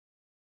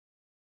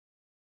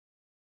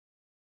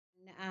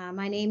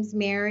My name's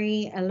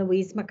Mary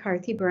Louise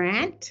McCarthy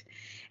Brandt,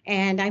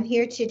 and I'm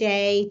here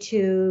today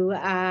to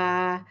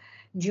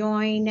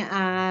join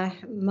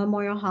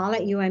Memorial Hall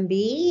at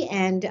UMB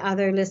and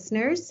other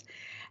listeners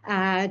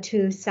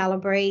to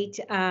celebrate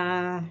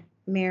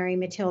Mary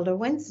Matilda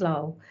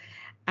Winslow.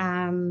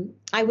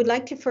 I would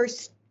like to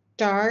first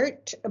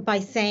start by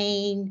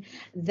saying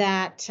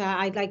that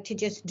I'd like to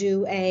just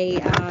do a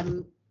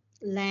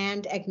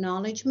land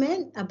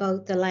acknowledgement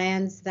about the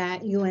lands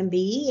that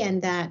UMB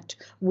and that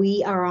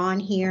we are on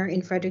here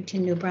in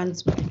Fredericton, New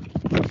Brunswick.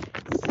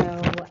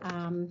 So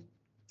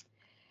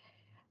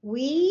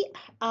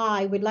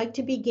I would like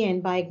to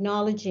begin by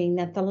acknowledging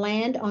that the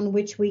land on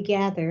which we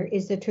gather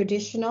is the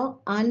traditional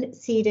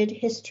unceded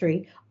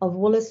history of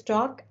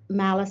Woolastoq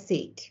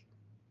Maliseet.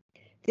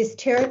 This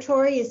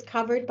territory is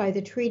covered by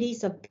the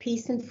treaties of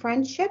peace and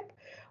friendship,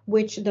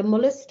 which the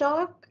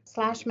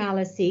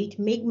Woolastoq/Maliseet,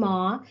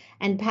 Mi'kmaq,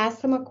 and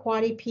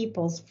Passamaquoddy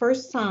peoples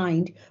first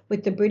signed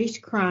with the British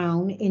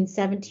Crown in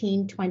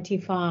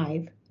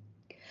 1725.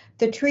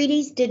 The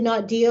treaties did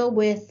not deal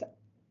with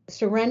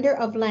surrender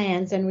of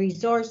lands and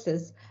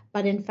resources,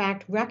 but in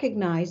fact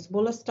recognized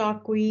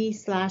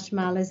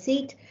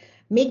Woolastoqui/Maliseet,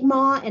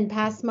 Mi'kmaq, and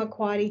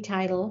Passamaquoddy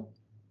title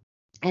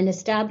and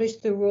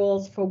established the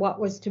rules for what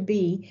was to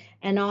be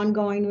an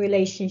ongoing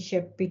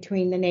relationship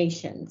between the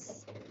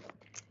nations.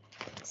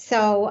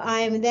 So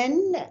I'm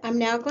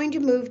now going to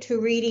move to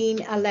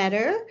reading a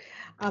letter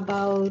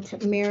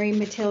about Mary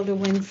Matilda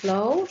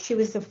Winslow. She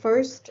was the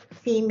first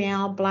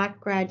female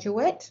Black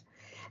graduate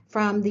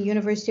from the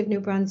University of New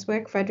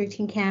Brunswick,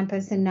 Fredericton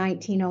campus in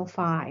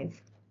 1905.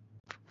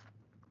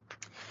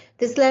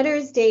 This letter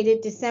is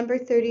dated December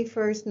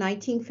 31st,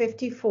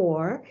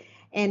 1954,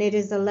 and it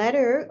is a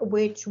letter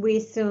which we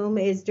assume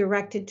is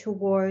directed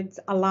towards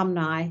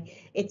alumni.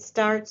 It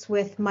starts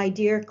with, "My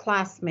dear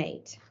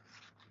classmate.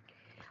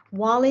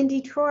 While in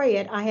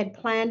Detroit, I had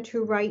planned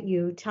to write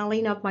you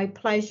telling of my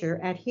pleasure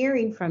at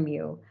hearing from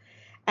you,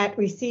 at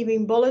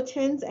receiving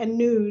bulletins and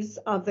news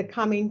of the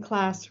coming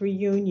class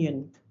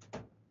reunion.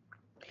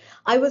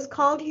 I was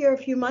called here a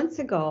few months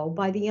ago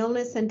by the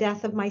illness and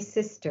death of my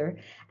sister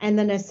and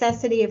the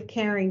necessity of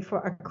caring for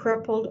a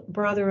crippled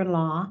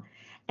brother-in-law,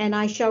 and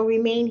I shall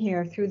remain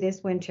here through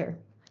this winter.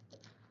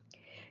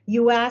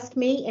 You asked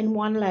me in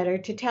one letter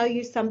to tell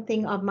you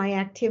something of my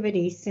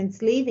activities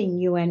since leaving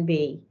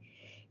UNB.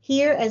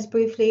 Here, as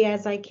briefly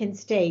as I can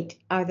state,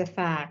 are the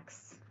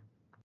facts.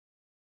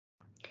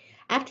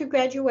 After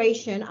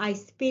graduation, I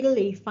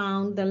speedily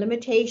found the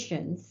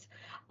limitations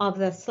of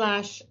the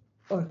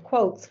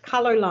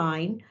color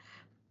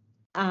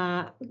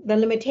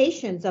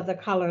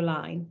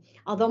line,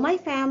 Although my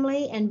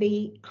family and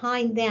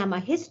behind them a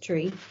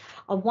history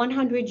of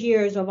 100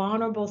 years of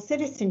honorable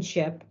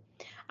citizenship,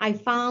 I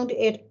found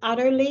it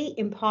utterly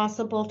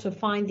impossible to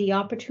find the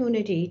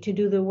opportunity to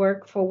do the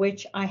work for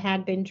which I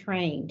had been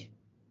trained.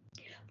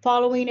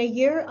 Following a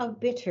year of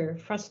bitter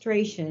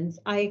frustrations,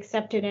 I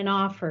accepted an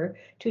offer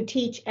to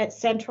teach at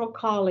Central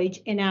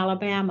College in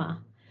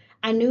Alabama,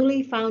 a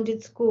newly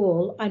founded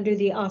school under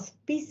the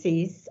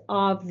auspices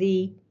of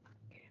the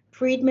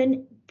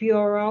Freedmen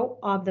Bureau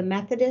of the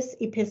Methodist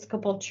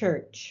Episcopal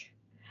Church.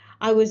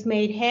 I was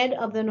made head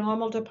of the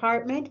normal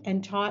department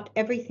and taught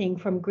everything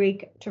from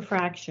Greek to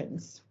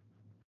fractions.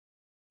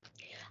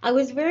 I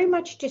was very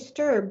much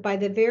disturbed by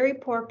the very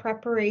poor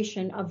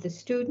preparation of the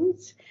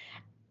students,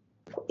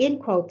 in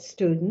quotes,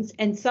 students,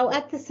 and so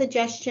at the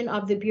suggestion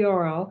of the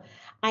Bureau,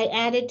 I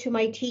added to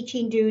my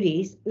teaching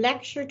duties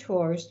lecture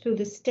tours through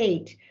the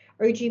state,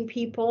 urging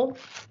people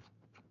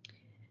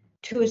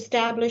to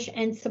establish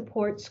and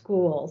support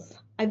schools.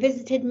 I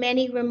visited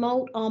many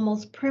remote,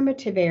 almost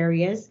primitive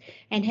areas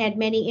and had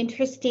many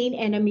interesting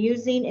and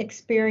amusing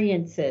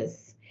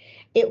experiences.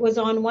 It was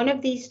on one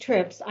of these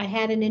trips I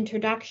had an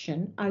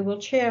introduction I will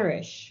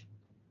cherish.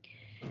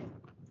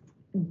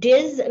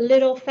 Dis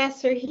little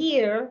fesser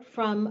here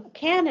from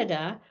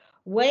Canada,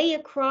 way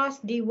across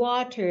the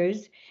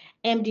waters,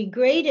 am the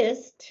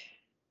greatest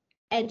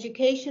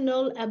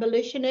educational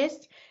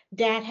abolitionist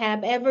that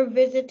have ever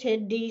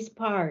visited these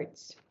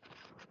parts.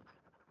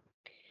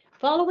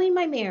 Following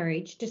my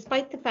marriage,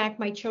 despite the fact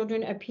my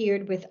children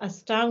appeared with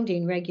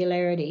astounding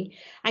regularity,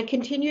 I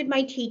continued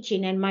my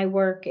teaching and my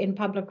work in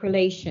public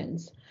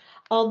relations.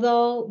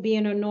 Although,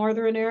 being a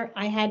Northerner,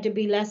 I had to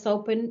be less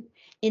open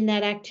in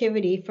that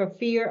activity for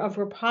fear of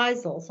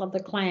reprisals of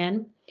the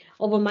Klan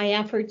over my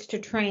efforts to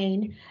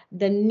train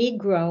the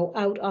Negro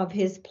out of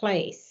his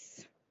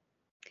place.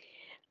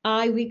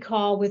 I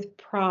recall with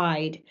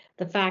pride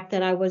the fact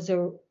that I was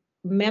a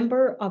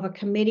member of a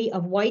committee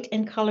of white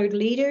and colored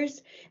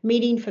leaders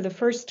meeting for the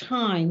first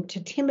time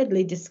to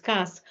timidly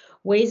discuss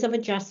ways of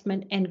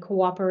adjustment and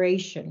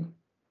cooperation.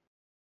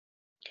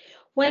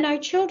 When our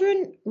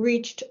children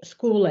reached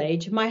school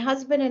age, my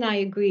husband and I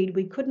agreed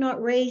we could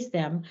not raise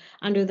them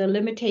under the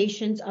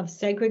limitations of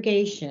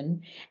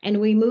segregation, and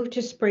we moved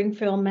to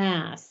Springfield,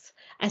 Mass.,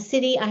 a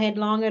city I had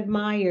long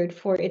admired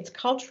for its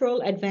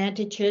cultural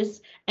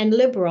advantages and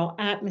liberal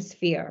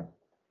atmosphere.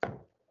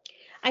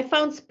 I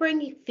found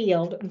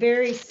Springfield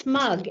very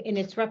smug in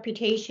its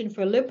reputation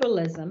for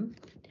liberalism,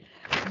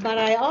 but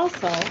I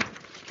also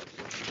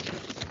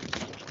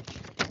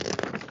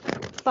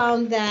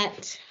found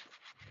that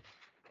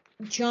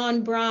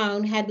John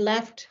Brown had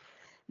left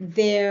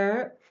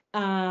there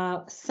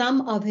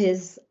some of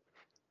his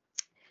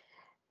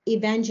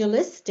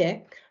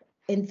evangelistic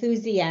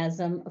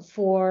enthusiasm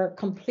for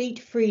complete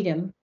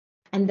freedom,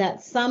 and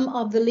that some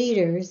of the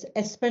leaders,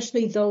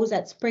 especially those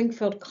at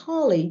Springfield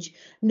College,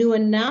 knew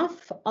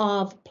enough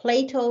of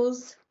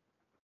Plato's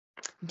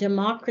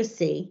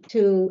democracy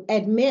to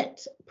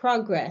admit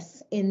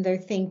progress in their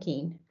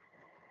thinking.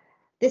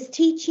 This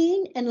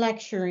teaching and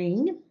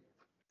lecturing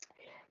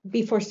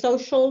before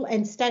social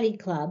and study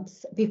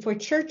clubs, before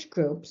church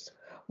groups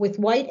with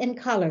white and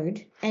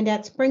colored, and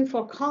at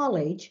Springfield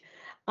College,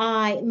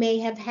 I may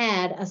have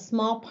had a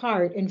small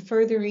part in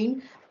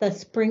furthering the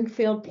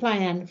Springfield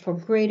plan for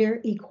greater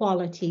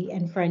equality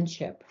and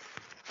friendship.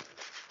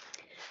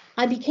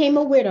 I became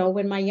a widow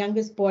when my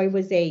youngest boy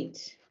was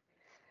 8,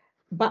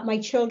 but my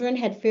children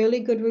had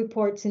fairly good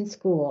reports in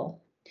school.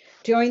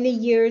 During the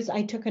years,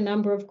 I took a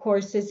number of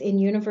courses in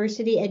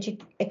university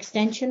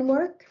extension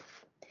work,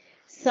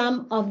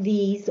 some of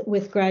these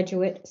with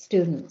graduate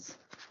students.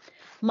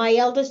 My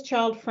eldest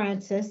child,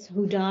 Francis,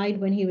 who died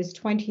when he was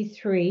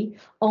 23,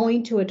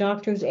 owing to a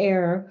doctor's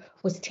error,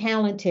 was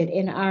talented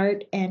in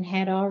art and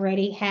had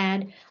already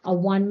had a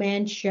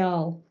one-man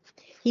show.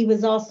 He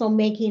was also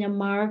making a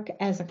mark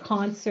as a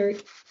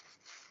concert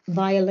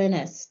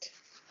violinist.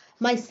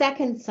 My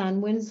second son,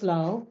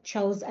 Winslow,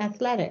 chose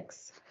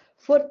athletics,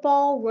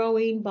 football,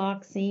 rowing,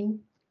 boxing.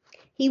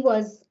 He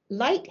was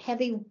light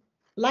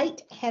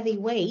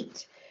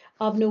heavyweight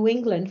of New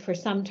England for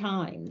some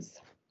times.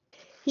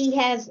 He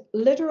has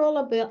literal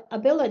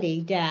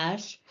ability,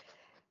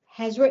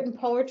 has written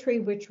poetry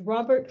which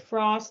Robert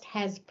Frost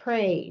has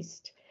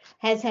praised,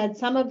 has had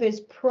some of his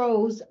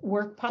prose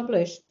work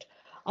published,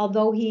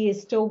 although he is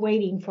still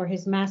waiting for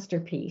his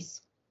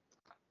masterpiece.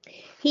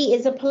 He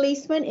is a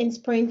policeman in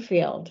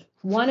Springfield.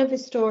 One of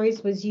his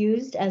stories was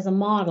used as a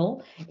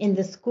model in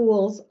the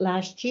schools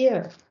last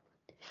year.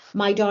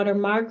 My daughter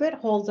Margaret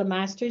holds a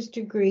master's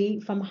degree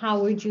from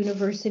Howard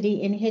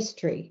University in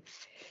history.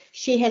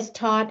 She has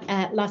taught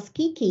at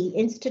Tuskegee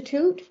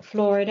Institute,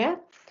 Florida,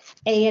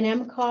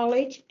 A&M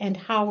College, and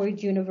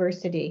Howard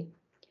University.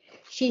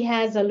 She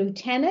was a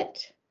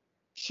lieutenant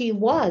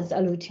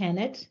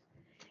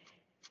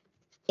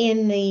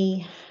in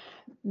the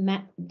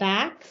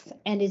BACs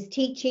and is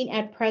teaching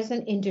at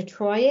present in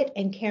Detroit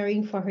and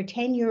caring for her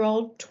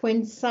 10-year-old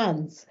twin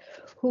sons,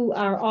 who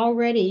are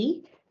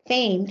already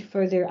famed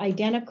for their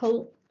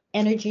identical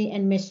energy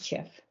and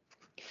mischief.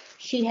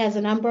 She has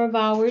a number of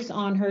hours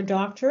on her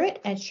doctorate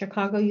at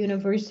Chicago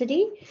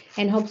University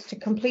and hopes to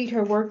complete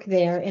her work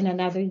there in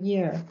another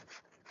year.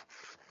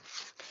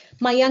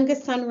 My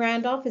youngest son,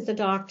 Randolph, is a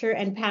doctor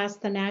and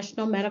passed the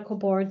National Medical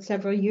Board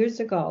several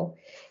years ago.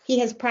 He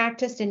has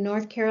practiced in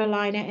North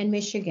Carolina and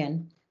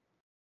Michigan.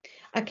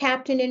 A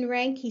captain in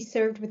rank, he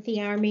served with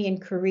the Army in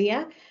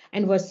Korea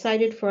and was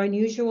cited for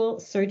unusual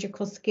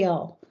surgical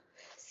skill.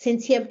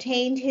 Since he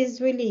obtained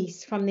his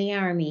release from the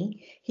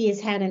Army, he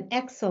has had an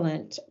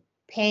excellent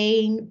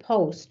paying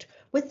post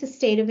with the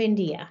state of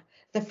India,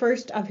 the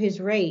first of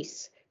his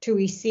race to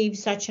receive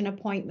such an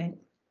appointment.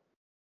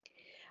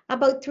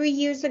 About 3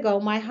 years ago,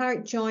 my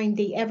heart joined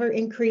the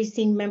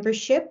ever-increasing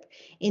membership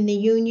in the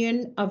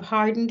Union of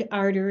Hardened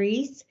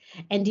Arteries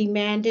and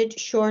demanded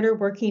shorter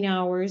working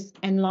hours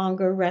and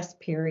longer rest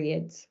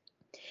periods.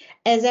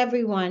 As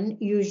everyone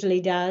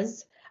usually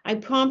does, I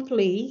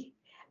promptly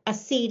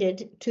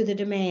acceded to the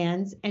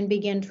demands and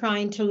began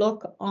trying to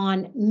look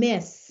on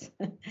miss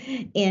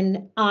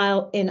in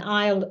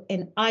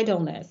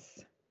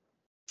idleness.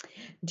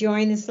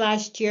 During this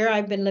last year,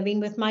 I've been living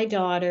with my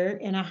daughter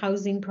in a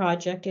housing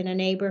project in a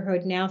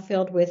neighborhood now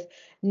filled with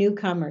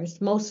newcomers,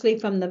 mostly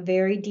from the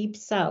very deep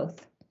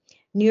South.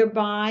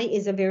 Nearby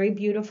is a very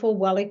beautiful,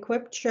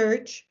 well-equipped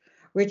church,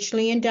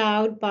 richly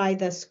endowed by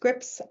the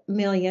Scripps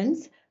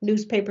Millions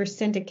newspaper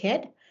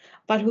syndicate,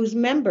 but whose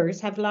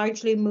members have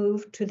largely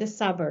moved to the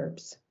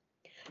suburbs.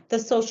 The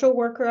social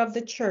worker of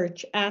the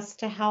church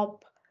asked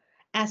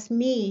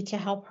me to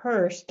help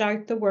her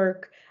start the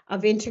work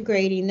of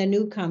integrating the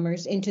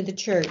newcomers into the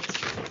church.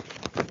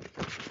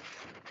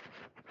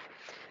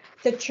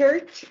 The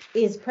church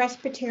is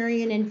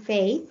Presbyterian in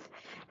faith,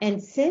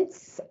 and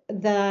since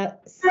the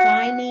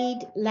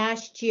synod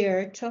last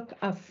year took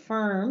a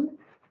firm,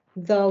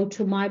 though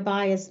to my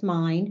biased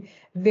mind,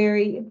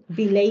 very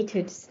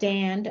belated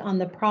stand on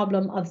the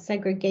problem of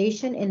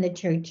segregation in the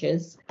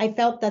churches, I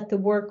felt that the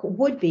work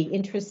would be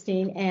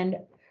interesting and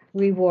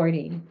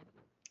rewarding.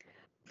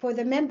 For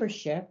the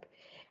membership,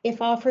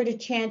 if offered a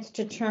chance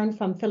to turn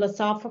from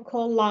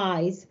philosophical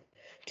lies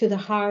to the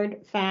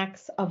hard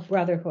facts of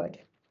brotherhood.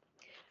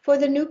 For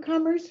the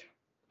newcomers,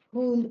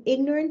 whom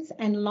ignorance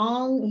and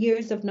long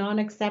years of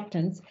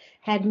non-acceptance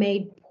had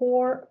made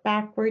poor,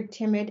 backward,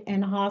 timid,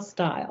 and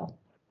hostile.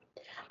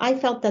 I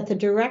felt that the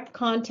direct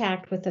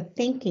contact with a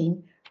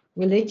thinking,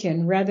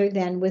 religion rather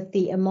than with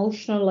the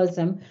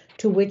emotionalism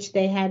to which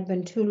they had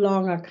been too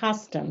long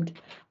accustomed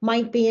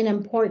might be an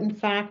important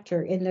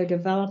factor in their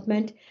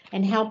development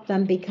and help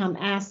them become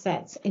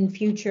assets in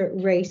future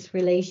race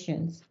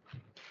relations.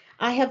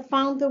 I have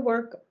found the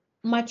work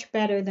much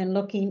better than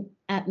looking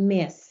at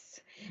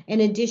myths.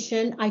 In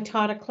addition, I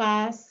taught a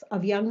class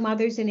of young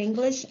mothers in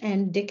English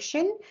and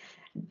dictation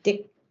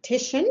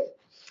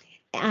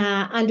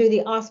under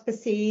the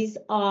auspices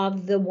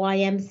of the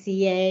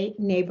YMCA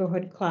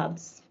neighborhood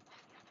clubs.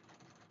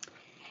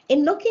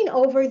 In looking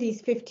over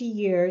these 50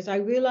 years, I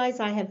realize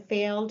I have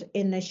failed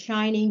in the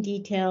shining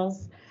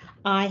details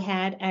I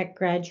had at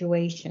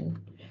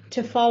graduation,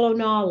 to follow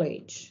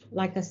knowledge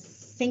like a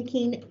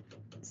sinking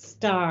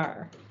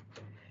star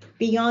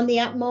beyond the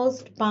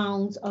utmost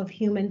bounds of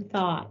human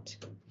thought.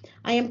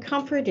 I am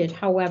comforted,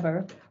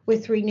 however,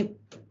 with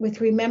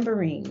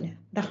remembering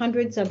the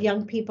hundreds of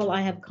young people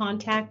I have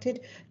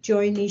contacted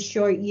during these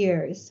short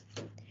years.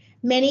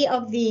 Many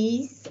of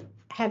these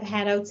have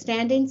had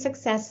outstanding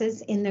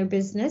successes in their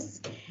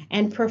business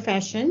and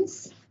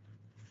professions,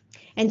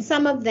 and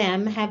some of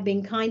them have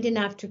been kind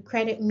enough to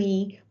credit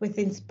me with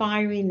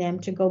inspiring them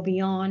to go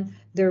beyond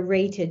their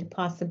rated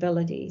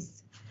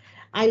possibilities.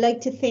 I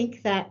like to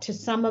think that to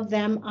some of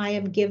them I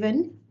have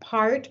given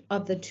part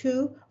of the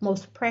two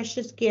most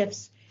precious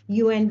gifts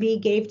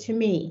UNB gave to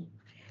me,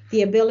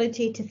 the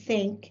ability to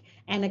think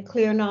and a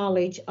clear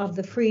knowledge of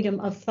the freedom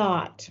of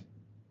thought.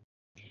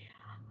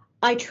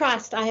 I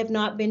trust I have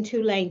not been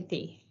too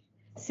lengthy.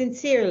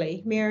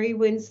 Sincerely, Mary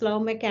Winslow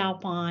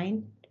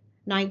McAlpine,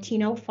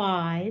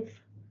 1905,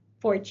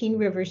 14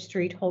 River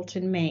Street,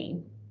 Holton,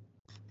 Maine.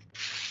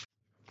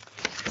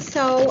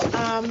 So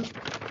I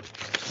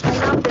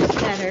love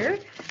this letter.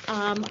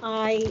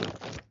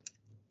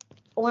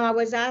 When I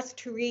was asked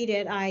to read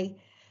it, I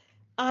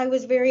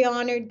was very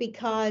honored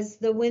because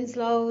the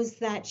Winslows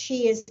that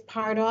she is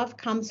part of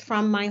comes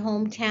from my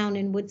hometown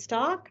in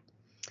Woodstock.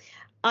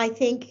 I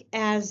think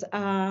as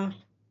a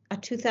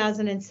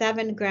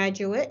 2007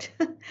 graduate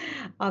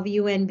of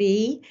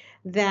UNB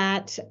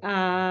that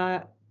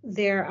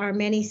there are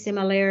many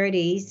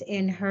similarities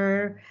in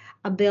her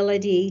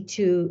ability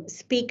to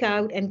speak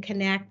out and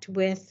connect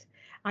with,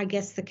 I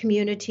guess, the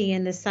community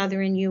in the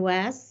southern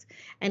US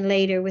and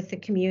later with the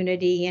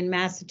community in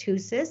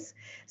Massachusetts,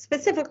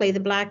 specifically the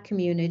Black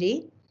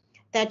community,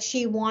 that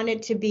she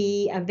wanted to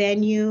be a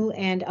venue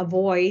and a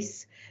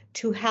voice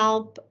to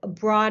help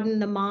broaden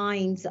the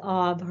minds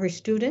of her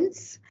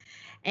students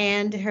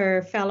and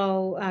her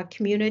fellow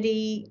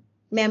community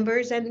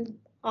members, and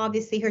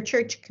obviously her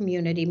church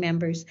community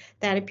members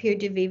that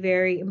appeared to be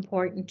very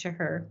important to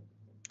her.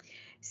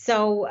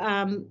 So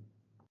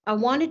I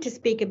wanted to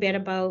speak a bit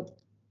about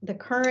the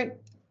current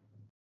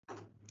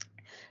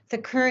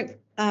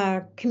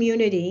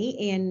community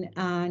in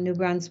New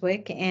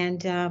Brunswick.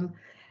 And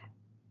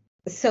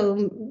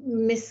so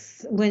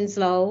Miss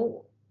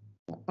Winslow,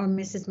 or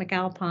Mrs.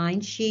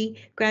 McAlpine, she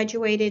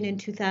graduated in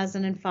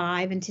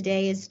 2005, and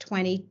today is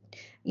January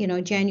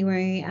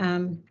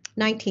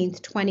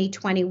 19th,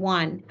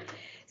 2021.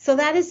 So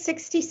that is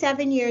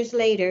 67 years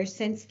later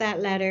since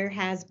that letter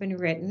has been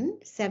written,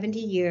 70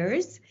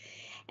 years.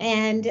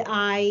 And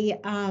I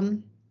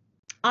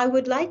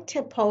would like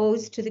to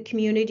pose to the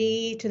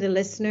community, to the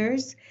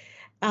listeners,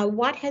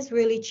 what has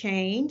really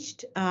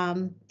changed?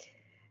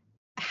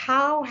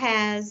 How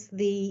has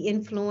the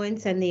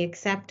influence and the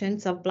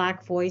acceptance of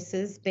Black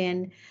voices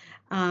been?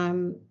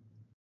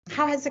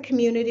 How has the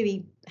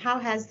community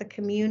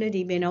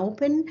been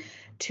open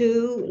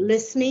to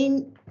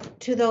listening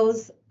to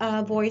those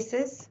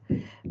voices,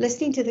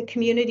 listening to the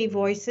community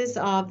voices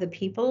of the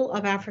people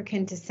of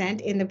African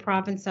descent in the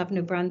province of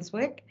New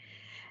Brunswick?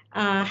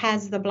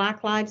 Has the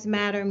Black Lives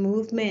Matter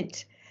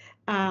movement,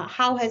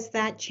 how has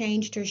that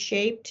changed or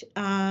shaped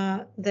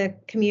the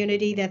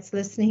community that's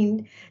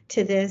listening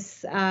to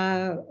this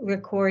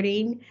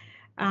recording?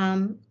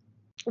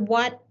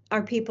 What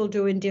are people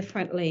doing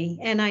differently?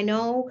 And I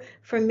know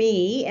for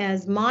me,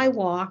 as my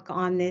walk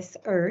on this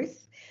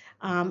earth,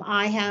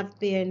 I have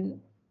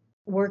been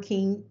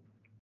working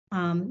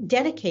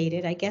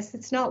dedicated. I guess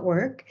it's not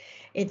work.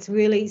 It's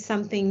really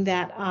something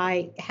that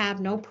I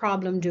have no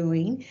problem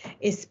doing,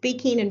 is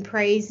speaking and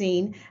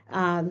praising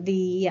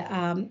the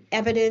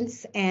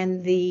evidence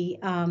and the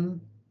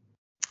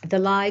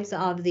lives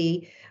of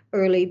the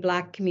early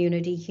Black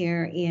community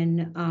here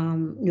in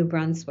New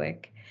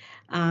Brunswick.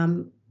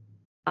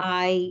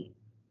 I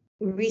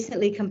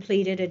recently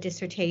completed a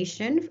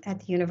dissertation at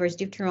the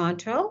University of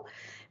Toronto.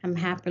 I'm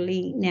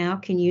happily now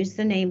can use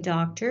the name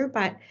doctor,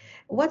 but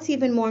what's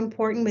even more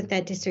important with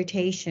that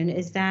dissertation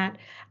is that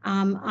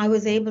I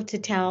was able to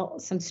tell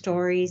some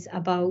stories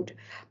about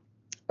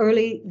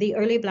the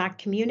early Black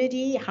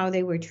community, how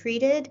they were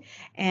treated,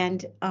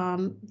 and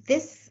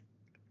this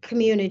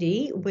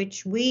community,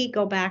 which we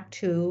go back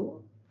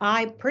to,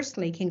 I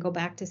personally can go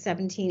back to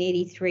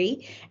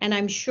 1783, and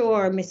I'm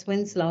sure Miss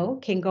Winslow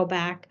can go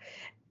back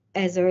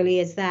as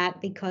early as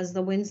that, because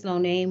the Winslow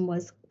name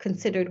was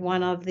considered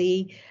one of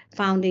the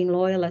founding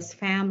Loyalist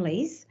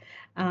families.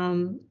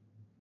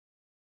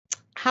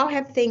 how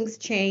have things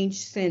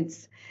changed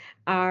since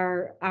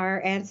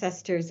our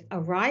ancestors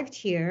arrived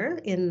here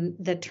in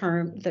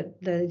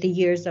the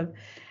years of,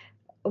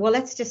 well,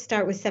 let's just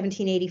start with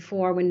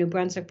 1784 when New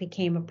Brunswick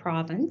became a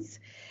province.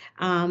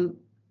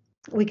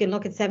 We can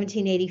look at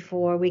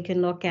 1784. We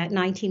can look at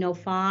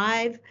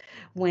 1905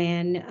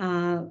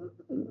 when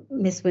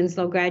Miss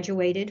Winslow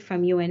graduated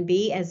from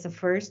UNB as the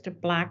first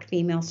Black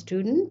female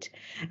student.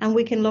 And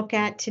we can look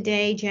at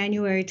today,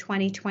 January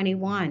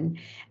 2021,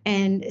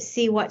 and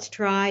see what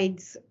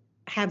strides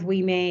have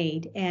we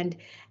made. And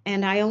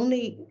I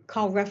only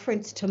call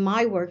reference to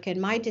my work and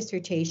my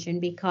dissertation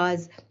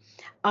because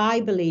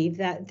I believe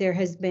that there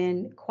has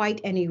been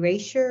quite an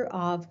erasure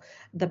of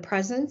the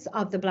presence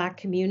of the Black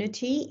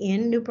community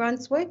in New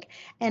Brunswick,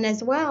 and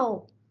as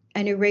well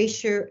an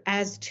erasure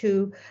as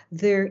to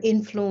their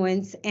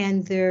influence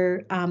and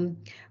their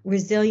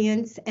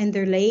resilience and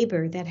their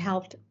labor that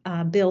helped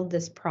build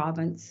this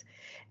province.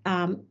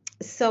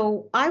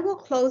 So I will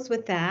close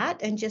with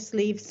that and just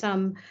leave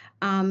some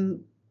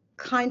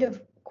kind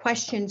of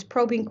questions,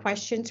 probing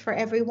questions for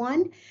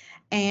everyone.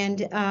 And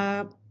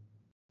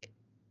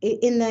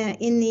in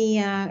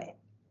the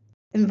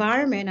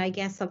environment, I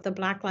guess, of the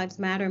Black Lives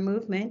Matter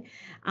movement,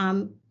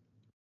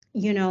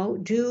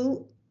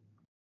 do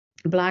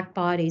Black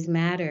bodies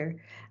matter?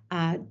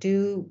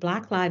 Do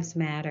Black lives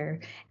matter?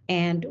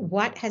 And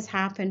what has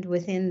happened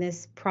within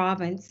this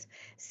province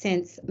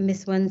since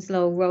Miss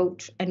Winslow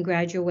wrote and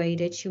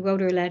graduated? She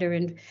wrote her letter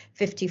in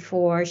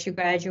 54. She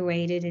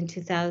graduated in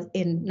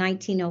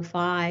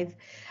 1905.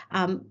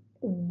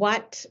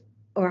 What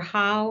or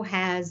how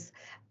has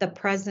the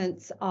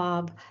presence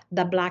of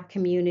the Black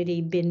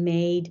community been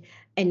made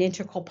an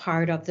integral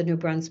part of the New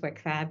Brunswick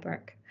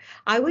fabric?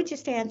 I would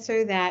just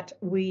answer that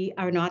we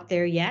are not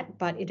there yet,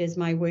 but it is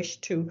my wish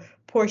to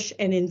push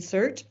and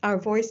insert our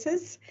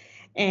voices.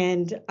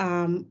 And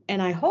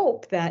I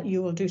hope that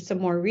you will do some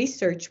more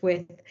research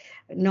with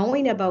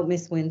knowing about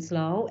Miss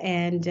Winslow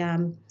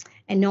and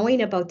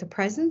knowing about the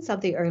presence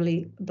of the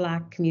early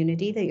Black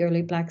community, the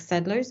early Black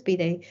settlers, be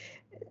they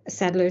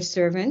settlers,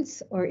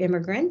 servants, or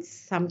immigrants.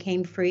 Some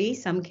came free,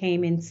 some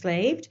came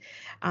enslaved.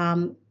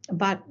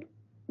 But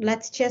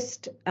let's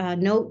just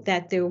note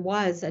that there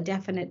was a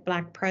definite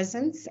Black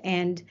presence,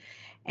 and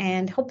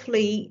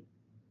hopefully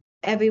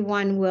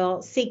everyone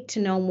will seek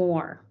to know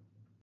more.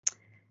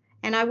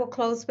 And I will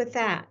close with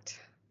that.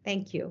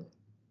 Thank you.